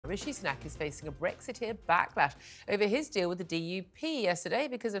Rishi Sunak is facing a Brexiteer backlash over his deal with the DUP yesterday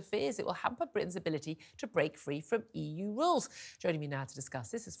because of fears it will hamper Britain's ability to break free from EU rules. Joining me now to discuss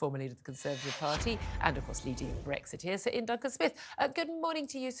this is former leader of the Conservative Party and, of course, leading Brexiteer, Sir Iain Duncan. Good morning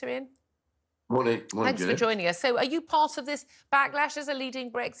to you, Sir Iain. Morning, Thanks for joining us. So are you part of this backlash as a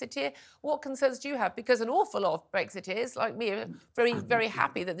leading Brexiteer? What concerns do you have? Because an awful lot of Brexiteers, like me, are very, very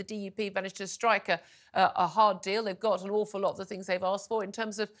happy that the DUP managed to strike a hard deal. They've got an awful lot of the things they've asked for in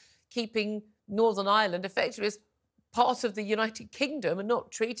terms of keeping Northern Ireland effectively as part of the United Kingdom and not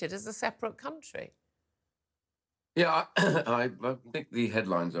treated as a separate country. Yeah, I think the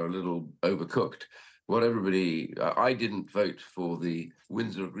headlines are a little overcooked. I didn't vote for the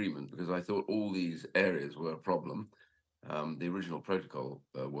Windsor Agreement because I thought all these areas were a problem. The original protocol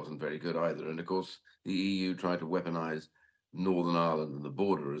wasn't very good either. And of course, the EU tried to weaponize Northern Ireland and the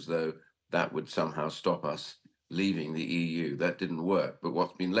border as though that would somehow stop us leaving the EU. That didn't work. But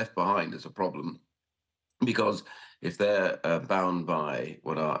what's been left behind is a problem because if they're bound by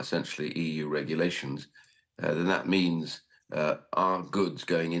what are essentially EU regulations, then that means our goods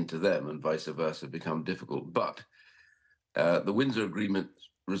going into them and vice versa become difficult. But the Windsor Agreement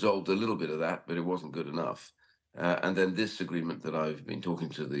resolved a little bit of that, but it wasn't good enough. And then this agreement that I've been talking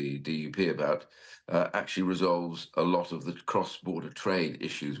to the DUP about actually resolves a lot of the cross-border trade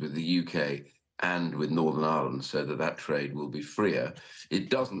issues with the UK and with Northern Ireland so that that trade will be freer. It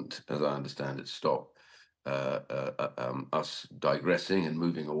doesn't, as I understand it, stop us digressing and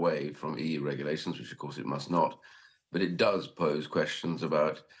moving away from EU regulations, which of course it must not. But it does pose questions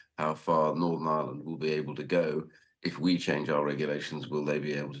about how far Northern Ireland will be able to go. If we change our regulations, will they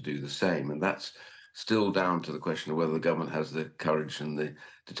be able to do the same? And that's still down to the question of whether the government has the courage and the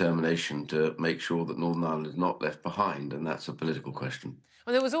determination to make sure that Northern Ireland is not left behind, and that's a political question.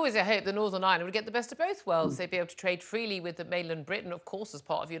 Well, there was always a hope that Northern Ireland would get the best of both worlds. They'd be able to trade freely with the mainland Britain, of course, as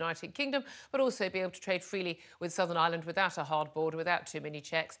part of the United Kingdom, but also be able to trade freely with Southern Ireland without a hard border, without too many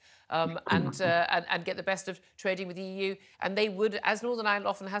checks, and get the best of trading with the EU. And they would, as Northern Ireland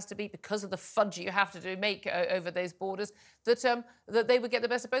often has to be, because of the fudge you have to make over those borders, that they would get the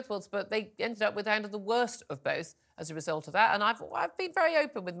best of both worlds. But they ended up with kind of the worst of both as a result of that. And I've been very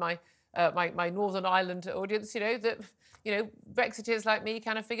open with my Northern Ireland audience, that Brexiteers like me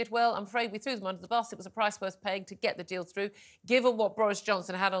kind of figured, well, I'm afraid we threw them under the bus. It was a price worth paying to get the deal through, given what Boris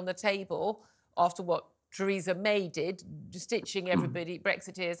Johnson had on the table after what Theresa May did, stitching everybody,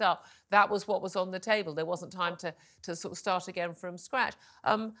 Brexiteers up. That was what was on the table. There wasn't time to sort of start again from scratch.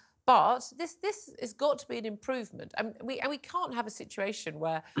 But this has got to be an improvement. And we can't have a situation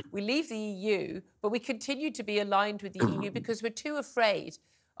where we leave the EU, but we continue to be aligned with the EU because we're too afraid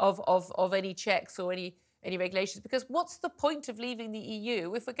of any checks or any regulations, because what's the point of leaving the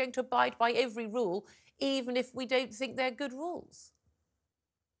EU if we're going to abide by every rule, even if we don't think they're good rules?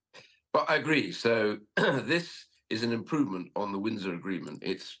 Well, I agree. So this is an improvement on the Windsor Agreement.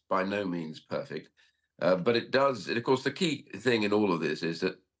 It's by no means perfect, but it does. Of course, the key thing in all of this is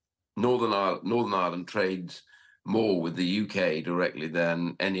that Northern Ireland trades more with the UK directly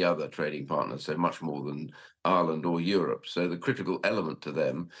than any other trading partner, so much more than Ireland or Europe. So the critical element to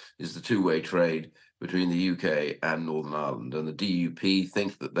them is the two-way trade between the UK and Northern Ireland. And the DUP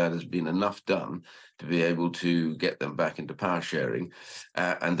think that that has been enough done to be able to get them back into power sharing,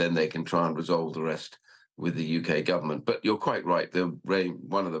 and then they can try and resolve the rest with the UK government. But you're quite right.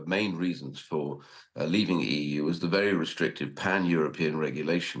 One of the main reasons for leaving the EU is the very restrictive pan-European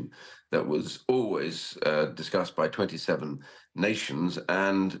regulation that was always discussed by 27 nations,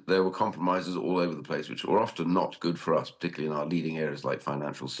 and there were compromises all over the place, which were often not good for us, particularly in our leading areas like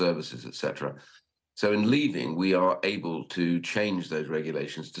financial services, etc. So in leaving, we are able to change those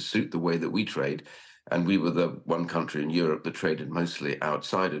regulations to suit the way that we trade. And we were the one country in Europe that traded mostly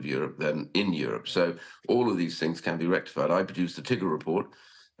outside of Europe than in Europe. So all of these things can be rectified. I produced a Tigger report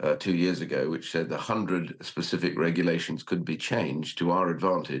 2 years ago, which said 100 specific regulations could be changed to our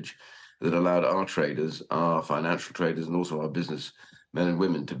advantage that allowed our traders, our financial traders, and also our business men and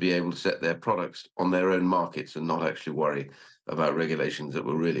women to be able to set their products on their own markets and not actually worry about regulations that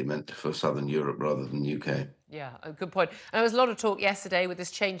were really meant for Southern Europe rather than the UK. Yeah, a good point. And there was a lot of talk yesterday with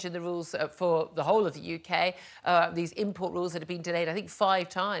this change in the rules for the whole of the UK, these import rules that have been delayed, I think, 5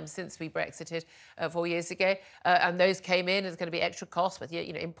 times since we Brexited 4 years ago. And those came in. There's going to be extra costs with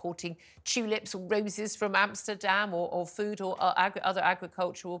importing tulips or roses from Amsterdam or food or other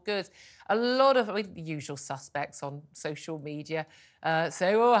agricultural goods. A lot of the usual suspects on social media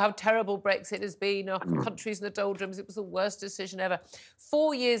say, oh, how terrible Brexit has been. Oh, countries in the doldrums. It was the worst decision ever.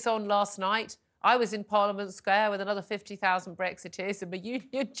 4 years on last night, I was in Parliament Square with another 50,000 Brexiteers, and my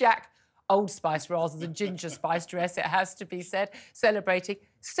Union Jack Old Spice rather than ginger spice dress, it has to be said, celebrating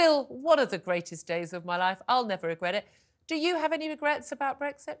still one of the greatest days of my life. I'll never regret it. Do you have any regrets about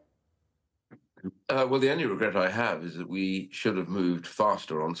Brexit? Well, the only regret I have is that we should have moved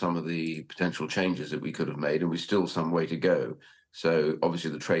faster on some of the potential changes that we could have made, and we're still some way to go. So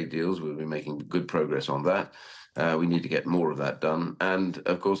obviously the trade deals, we'll be making good progress on that. We need to get more of that done. And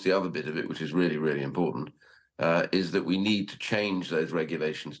of course, the other bit of it, which is really, really important, is that we need to change those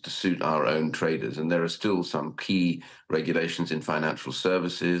regulations to suit our own traders. And there are still some key regulations in financial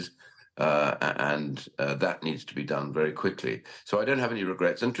services, and that needs to be done very quickly. So I don't have any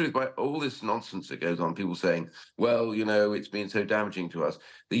regrets. And truth, by all this nonsense that goes on, people saying, well, you know, it's been so damaging to us.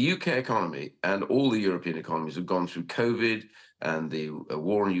 The UK economy and all the European economies have gone through COVID and the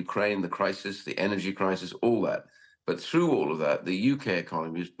war in Ukraine, the crisis, the energy crisis, all that. But through all of that, the UK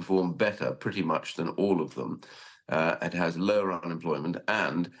economy has performed better pretty much than all of them. It has lower unemployment,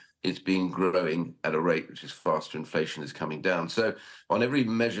 and it's been growing at a rate which is faster. Inflation is coming down. So on every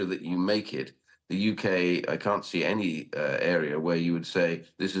measure that you make it, the UK, I can't see any area where you would say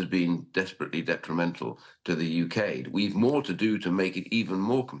this has been desperately detrimental to the UK. We've more to do to make it even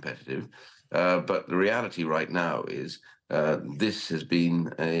more competitive. But the reality right now is this has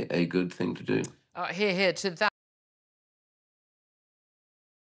been a good thing to do. Hear, hear to that.